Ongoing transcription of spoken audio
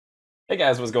Hey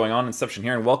guys, what's going on? Inception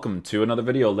here, and welcome to another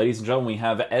video. Ladies and gentlemen, we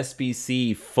have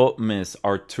SBC Futmas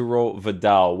Arturo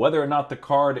Vidal. Whether or not the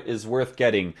card is worth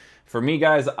getting, for me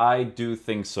guys, I do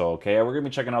think so, okay? We're going to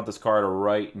be checking out this card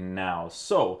right now.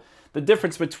 So, the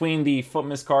difference between the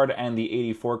Futmas card and the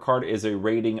 84 card is a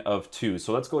rating of 2.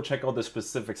 So let's go check out the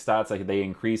specific stats that they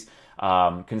increase,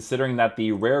 considering that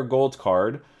the rare gold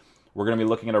card, we're going to be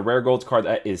looking at a rare gold card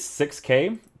that is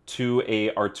 6K, to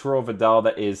a Arturo Vidal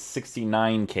that is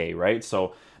 69K, right?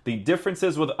 So the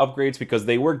differences with upgrades, because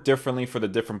they work differently for the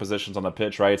different positions on the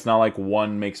pitch, right? It's not like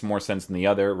one makes more sense than the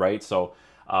other, right? So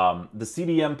the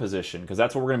CDM position, because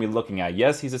that's what we're going to be looking at.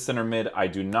 Yes, he's a center mid. I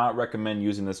do not recommend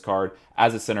using this card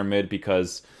as a center mid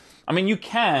because, I mean, you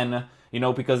can, you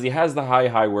know, because he has the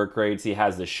high work rates, he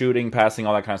has the shooting, passing,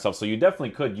 all that kind of stuff. So you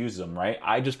definitely could use him, right?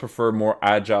 I just prefer more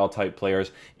agile type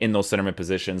players in those center mid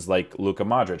positions like Luka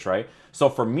Modric, right? So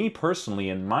for me personally,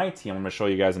 in my team, I'm going to show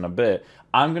you guys in a bit,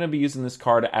 I'm going to be using this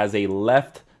card as a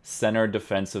left center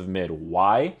defensive mid.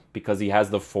 Why? Because he has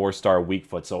the 4-star weak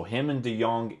foot. So him and De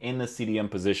Jong in the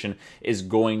CDM position is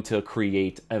going to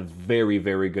create a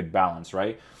very good balance,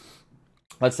 right?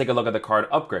 Let's take a look at the card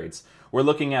upgrades. We're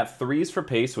looking at 3s for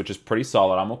pace, which is pretty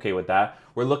solid. I'm okay with that.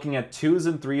 We're looking at 2s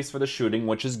and 3s for the shooting,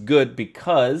 which is good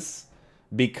because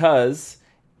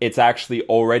it's actually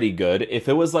already good. If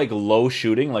it was like low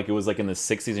shooting, like it was like in the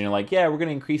 60s, and you're like, yeah, we're going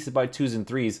to increase it by 2s and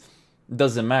 3s,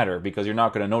 doesn't matter because you're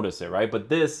not going to notice it, right? But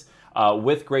this,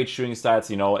 with great shooting stats,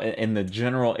 you know, in the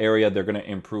general area, they're going to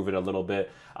improve it a little bit.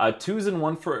 2s and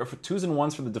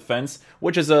 1s for the defense,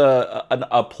 which is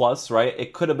a plus, right?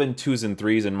 It could have been 2s and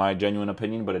 3s in my genuine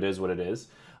opinion, but it is what it is.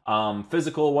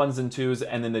 Physical 1s and 2s,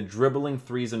 and then the dribbling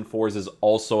 3s and 4s is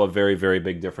also a very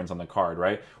big difference on the card,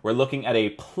 right? We're looking at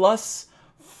a +4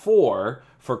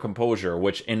 for composure,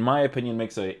 which in my opinion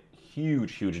makes a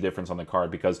huge difference on the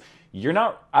card because you're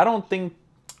not, I don't think,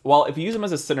 well, if you use him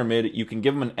as a center mid, you can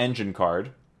give him an engine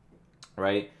card,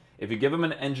 right? If you give him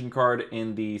an engine card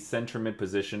in the center mid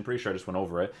position, pretty sure I just went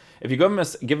over it. If you give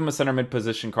him a center mid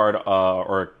position card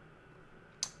or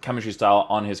chemistry style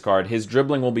on his card, his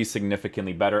dribbling will be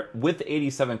significantly better. With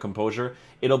 87 composure,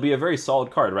 it'll be a very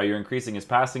solid card, right? You're increasing his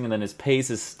passing, and then his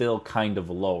pace is still kind of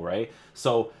low, right?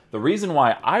 So the reason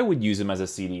why I would use him as a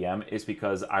CDM is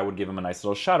because I would give him a nice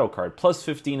little shadow card.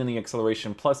 +15 in the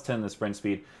acceleration, +10 in the sprint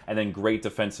speed, and then great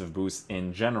defensive boost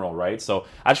in general, right? So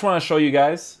I just want to show you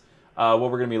guys what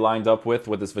we're going to be lined up with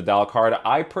this Vidal card.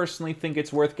 I personally think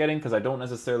it's worth getting because I don't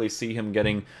necessarily see him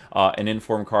getting an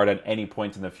inform card at any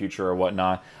point in the future or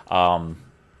whatnot.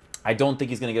 I don't think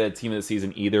he's going to get a team of the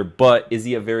season either, but is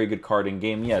he a very good card in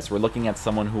game? Yes, we're looking at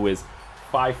someone who is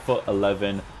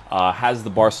 5'11", has the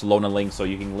Barcelona link, so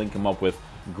you can link him up with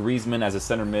Griezmann as a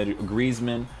center mid,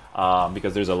 Griezmann,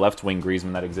 because there's a left wing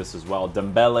Griezmann that exists as well,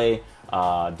 Dembele,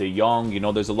 De Jong, you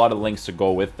know, there's a lot of links to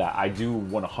go with that. I do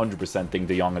 100% think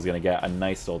De Jong is going to get a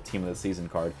nice little team of the season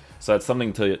card, so that's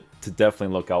something to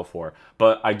definitely look out for.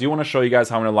 But I do want to show you guys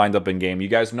how I'm going to line up in game. You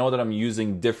guys know that I'm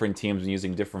using different teams and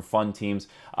using different fun teams,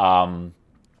 and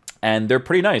they're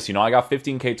pretty nice. You know, I got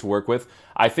 15K to work with.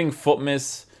 I think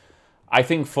Futmas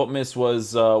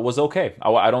was okay.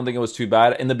 I don't think it was too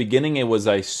bad. In the beginning, it was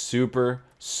a super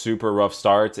rough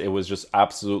start. It was just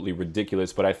absolutely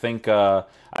ridiculous. But I think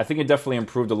it definitely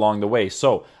improved along the way.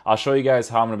 So I'll show you guys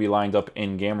how I'm going to be lined up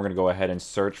in game. We're going to go ahead and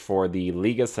search for the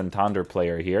Liga Santander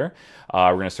player here.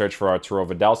 We're going to search for Arturo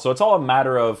Vidal. So it's all a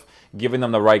matter of giving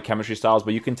them the right chemistry styles,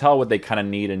 but you can tell what they kind of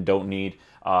need and don't need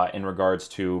in regards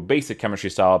to basic chemistry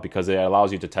style because it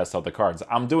allows you to test out the cards.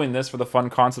 I'm doing this for the fun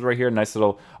concept right here. Nice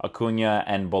little Acuna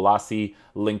and Bolasi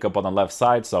link up on the left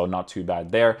side, so not too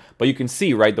bad there. But you can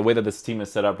see, right, the way that this team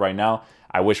is set up right now,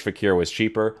 I wish Fekir was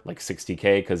cheaper, like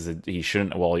 60K, because he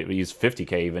shouldn't, well, he's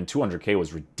 50K even. 200K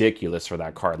was ridiculous for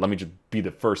that card. Let me just be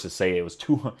the first to say it was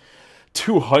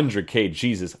 200K,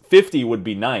 Jesus. 50 would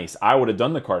be nice. I would have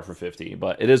done the card for 50,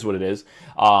 but it is what it is.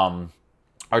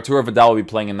 Arturo Vidal will be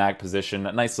playing in that position.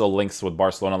 Nice little links with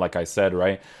Barcelona, like I said,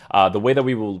 right? The way that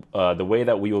we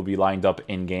will be lined up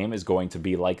in game is going to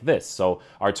be like this. So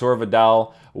Arturo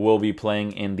Vidal will be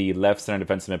playing in the left center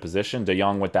defensive mid position. De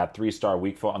Jong with that 3-star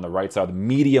weak foot on the right side. The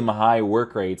medium-high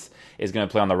work rates is going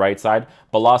to play on the right side.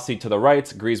 Bolasi to the right,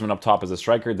 Griezmann up top as a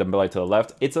striker, Dembele to the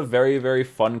left. It's a very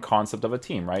fun concept of a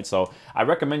team, right? So I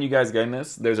recommend you guys getting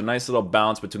this. There's a nice little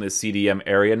balance between the CDM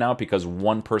area now because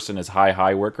one person is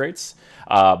high work rates.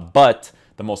 But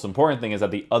The most important thing is that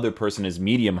the other person is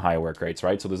medium-high work rates,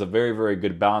 right? So there's a very, very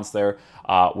good balance there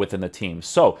within the team.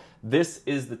 So this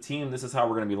is the team. This is how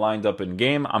we're going to be lined up in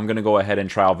game. I'm going to go ahead and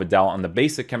try out Vidal on the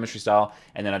basic chemistry style,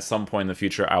 and then at some point in the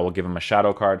future, I will give him a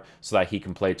shadow card so that he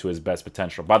can play to his best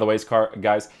potential. By the way,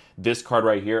 guys, this card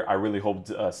right here, I really hope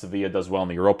Sevilla does well in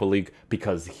the Europa League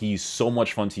because he's so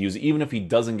much fun to use. Even if he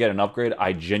doesn't get an upgrade,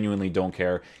 I genuinely don't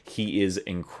care. He is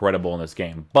incredible in this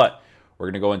game. But we're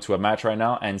going to go into a match right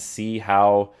now and see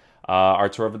how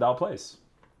Arturo Vidal plays.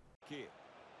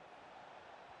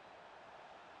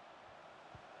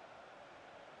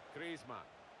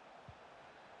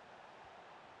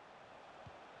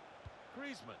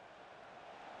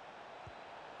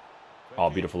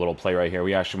 Oh, beautiful little play right here.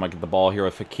 We actually might get the ball here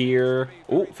with Fekir.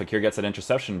 Oh, Fekir gets that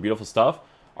interception. Beautiful stuff.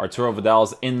 Arturo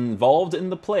Vidal's involved in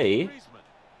the play.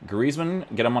 Griezmann,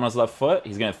 get him on his left foot.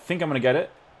 He's going to think I'm going to get it.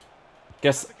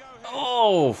 Guess...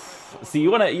 Oh! See,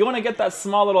 you wanna get that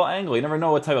small little angle. You never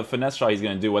know what type of finesse shot he's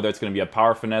going to do, whether it's going to be a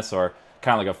power finesse or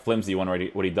kind of like a flimsy one,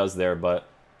 what he does there. But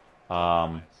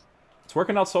it's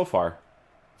working out so far.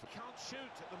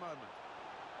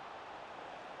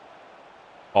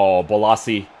 Oh,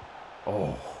 Bolasie.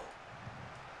 Oh.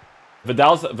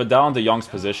 Vidal and De Jong's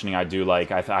positioning I do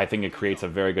like. I think it creates a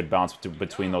very good balance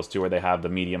between those two where they have the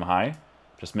medium-high.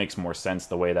 Just makes more sense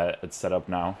the way that it's set up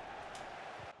now.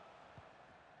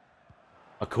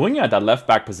 Acuna at that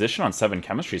left-back position on 7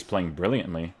 chemistry is playing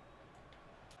brilliantly.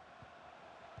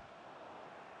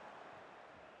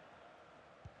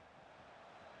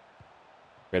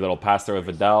 Great little pass there with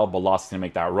Vidal. Bolasi's going to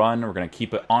make that run. We're going to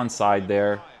keep it onside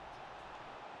there.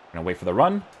 We're going to wait for the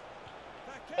run.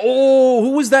 Oh,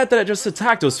 who was that just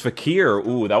attacked? It was Fekir.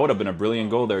 Ooh, that would have been a brilliant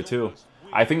goal there, too.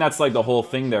 I think that's like the whole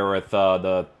thing there with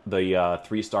the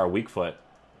 3-star weak foot.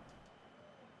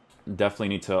 Definitely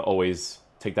need to always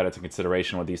take that into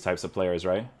consideration with these types of players,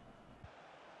 right?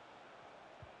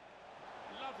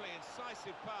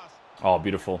 Oh,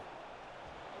 beautiful.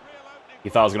 He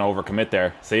thought I was going to overcommit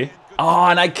there. See? Oh,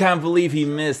 and I can't believe he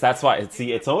missed. That's why.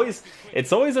 See, it's always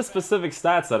the specific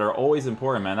stats that are always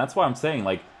important, man. That's why I'm saying,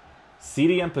 like,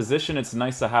 CDM position, it's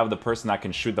nice to have the person that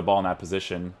can shoot the ball in that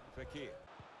position.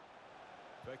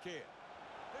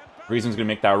 Griezmann's going to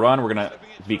make that run. We're going to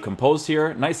be composed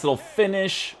here. Nice little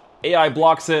finish. AI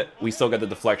blocks it. We still get the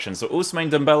deflection. So Ousmane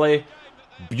Dembele,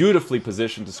 beautifully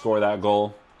positioned to score that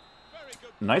goal.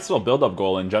 Nice little build-up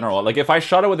goal in general. Like, if I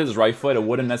shot it with his right foot, it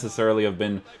wouldn't necessarily have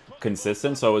been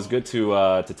consistent. So it was good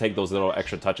to take those little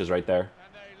extra touches right there.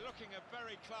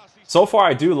 So far,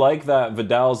 I do like that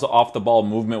Vidal's off-the-ball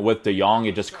movement with De Jong.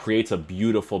 It just creates a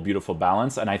beautiful, beautiful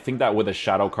balance. And I think that with a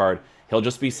shadow card, he'll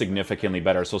just be significantly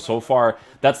better. So far,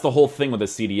 that's the whole thing with the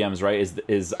CDMs, right?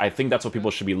 Is I think that's what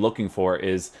people should be looking for,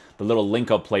 is the little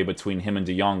link-up play between him and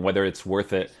De Jong, whether it's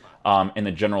worth it in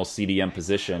the general CDM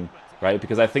position, right?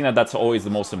 Because I think that that's always the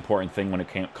most important thing when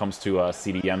it comes to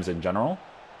CDMs in general.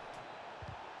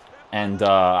 And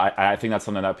I think that's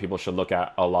something that people should look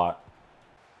at a lot.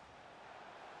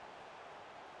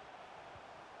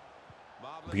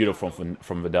 Beautiful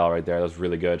from Vidal right there. That was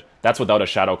really good. That's without a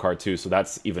shadow card too, so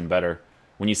that's even better.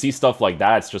 When you see stuff like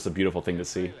that, it's just a beautiful thing to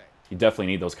see. You definitely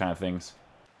need those kind of things.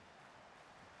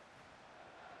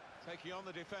 Taking on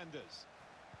the defenders.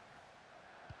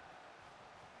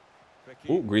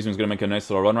 Ooh, Griezmann's going to make a nice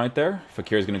little run right there.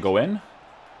 Fekir's going to go in.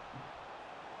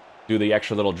 Do the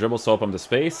extra little dribble, so up into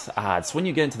space. It's when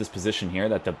you get into this position here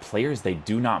that the players, they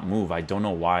do not move. I don't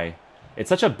know why. It's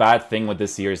such a bad thing with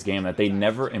this year's game that they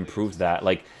never improved that.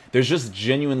 Like, there's just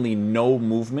genuinely no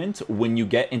movement when you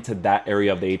get into that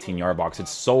area of the 18-yard box. It's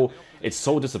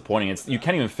so disappointing. You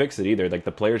can't even fix it either. Like,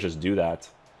 the players just do that.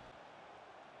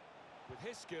 With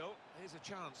his skill, here's a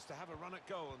chance to have a run at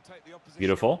goal and take the opposition.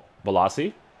 Beautiful.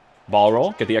 Bolasie. Ball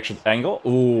roll. Get the extra angle.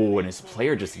 Ooh, and his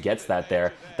player just gets that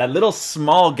there. That little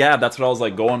small gap, that's what I was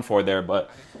like going for there,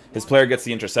 but his player gets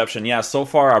the interception. Yeah, so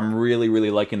far I'm really, really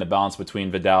liking the balance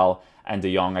between Vidal and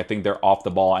De Jong. I think their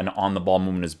off-the-ball and on-the-ball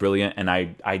movement is brilliant, and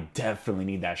I definitely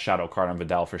need that shadow card on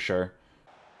Vidal for sure.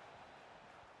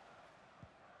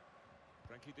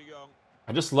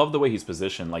 I just love the way he's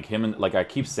positioned. Like, him and, like, I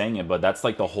keep saying it, but that's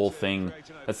like the whole thing.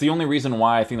 That's the only reason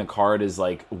why I think the card is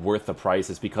like worth the price,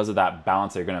 is because of that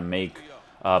balance they're gonna make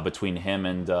between him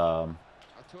and De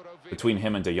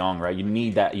Jong, right? You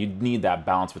need that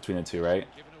balance between the two, right?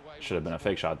 Should have been a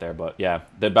fake shot there, but yeah,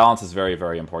 the balance is very,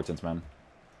 very important, man.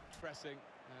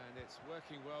 And it's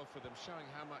working well for them, showing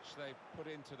how much they put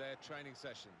into their training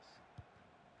sessions.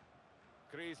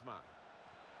 Griezmann.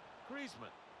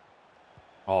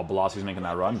 Oh, Bolasie's making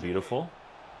that run. Beautiful.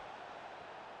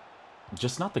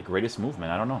 just not the greatest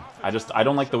movement. I don't know. I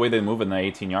don't like the way they move in the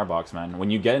 18-yard box, man. When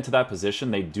you get into that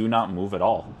position, they do not move at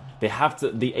all. They have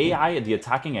to, the AI, the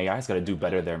attacking AI has got to do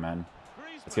better there, man.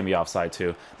 It's going to be offside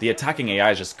too. The attacking AI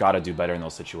has just got to do better in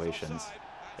those situations.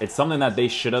 It's something that they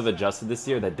should have adjusted this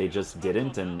year that they just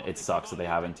didn't, and it sucks that they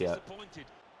haven't yet.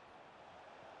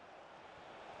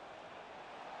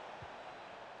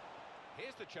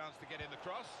 Here's the chance to get in the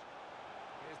cross.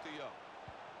 Here's the Young.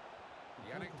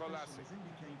 Yannick Bolasie.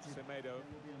 Semedo.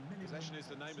 Possession is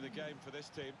the name of the game for this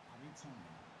team.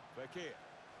 Fekir.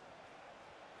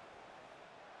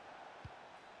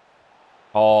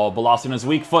 Oh, Bolasie on his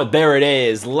weak foot. There it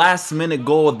is. Last minute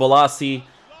goal with Bolasie.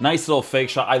 Nice little fake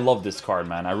shot. I love this card,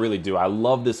 man. I really do. I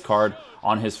love this card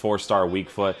on his 4-star weak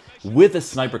foot. With a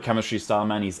sniper chemistry style,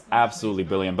 man, he's absolutely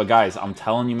brilliant. But guys, I'm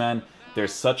telling you, man,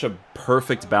 there's such a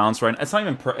perfect balance right now. It's not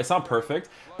even it's not perfect,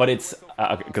 but it's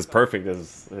because perfect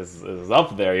is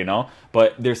up there, you know.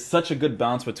 But there's such a good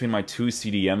balance between my two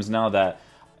CDMs now that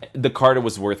the card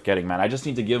was worth getting, man. I just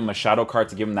need to give him a shadow card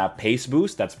to give him that pace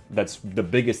boost. That's the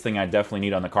biggest thing I definitely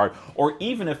need on the card. Or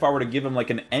even if I were to give him like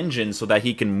an engine so that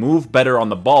he can move better on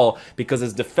the ball, because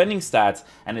his defending stats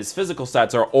and his physical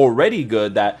stats are already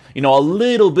good, that, you know, a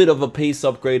little bit of a pace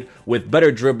upgrade with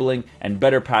better dribbling and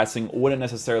better passing wouldn't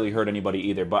necessarily hurt anybody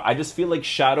either. But I just feel like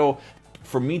shadow,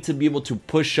 for me to be able to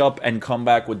push up and come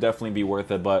back, would definitely be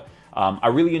worth it. But I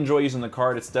really enjoy using the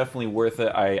card. It's definitely worth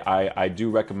it. I do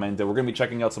recommend it. We're going to be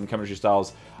checking out some chemistry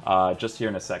styles just here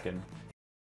in a second.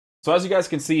 So as you guys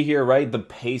can see here, right, the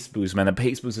pace boost, man, the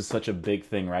pace boost is such a big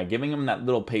thing, right? Giving him that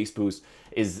little pace boost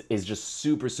is just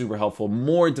super, super helpful.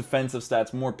 More defensive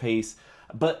stats, more pace.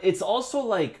 But it's also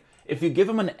like, if you give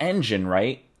him an engine,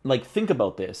 right, like, think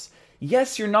about this.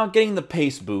 Yes, you're not getting the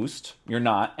pace boost. You're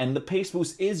not. And the pace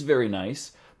boost is very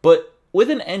nice. But with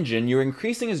an engine, you're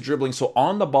increasing his dribbling, so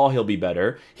on the ball he'll be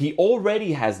better. He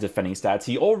already has defending stats.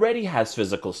 He already has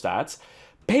physical stats.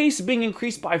 Pace being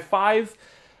increased by 5,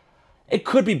 it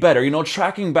could be better. You know,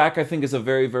 tracking back, I think, is a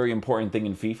very, very important thing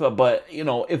in FIFA. But, you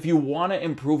know, if you want to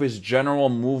improve his general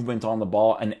movement on the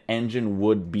ball, an engine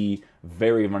would be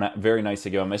very, very nice to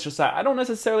give him. It's just that I don't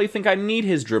necessarily think I need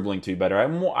his dribbling to be better.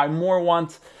 I more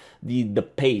want the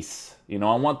pace. You know,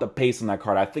 I want the pace on that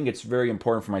card. I think it's very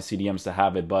important for my CDMs to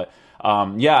have it. But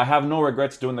yeah, I have no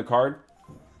regrets doing the card.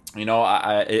 You know,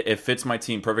 it fits my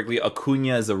team perfectly.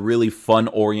 Acuna is a really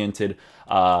fun-oriented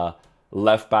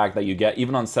left back that you get.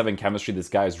 Even on 7 chemistry, this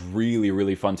guy is really,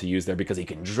 really fun to use there because he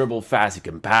can dribble fast, he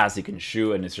can pass, he can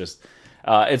shoot, and it's just,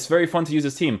 it's very fun to use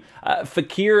his team.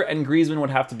 Fekir and Griezmann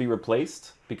would have to be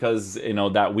replaced because, you know,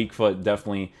 that weak foot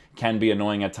definitely can be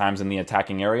annoying at times in the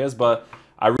attacking areas, but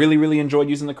I really, really enjoyed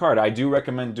using the card. I do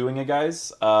recommend doing it,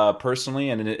 guys,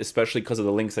 personally, and especially because of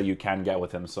the links that you can get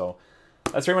with him. So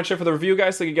that's pretty much it for the review,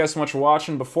 guys. Thank you guys so much for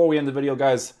watching. Before we end the video,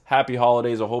 guys, happy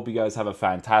holidays. I hope you guys have a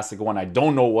fantastic one. I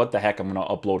don't know what the heck I'm going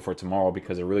to upload for tomorrow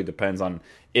because it really depends on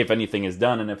if anything is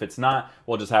done. And if it's not,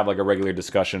 we'll just have like a regular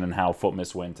discussion on how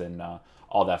Futmas went and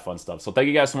all that fun stuff. So thank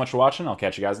you guys so much for watching. I'll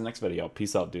catch you guys in the next video.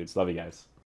 Peace out, dudes. Love you guys.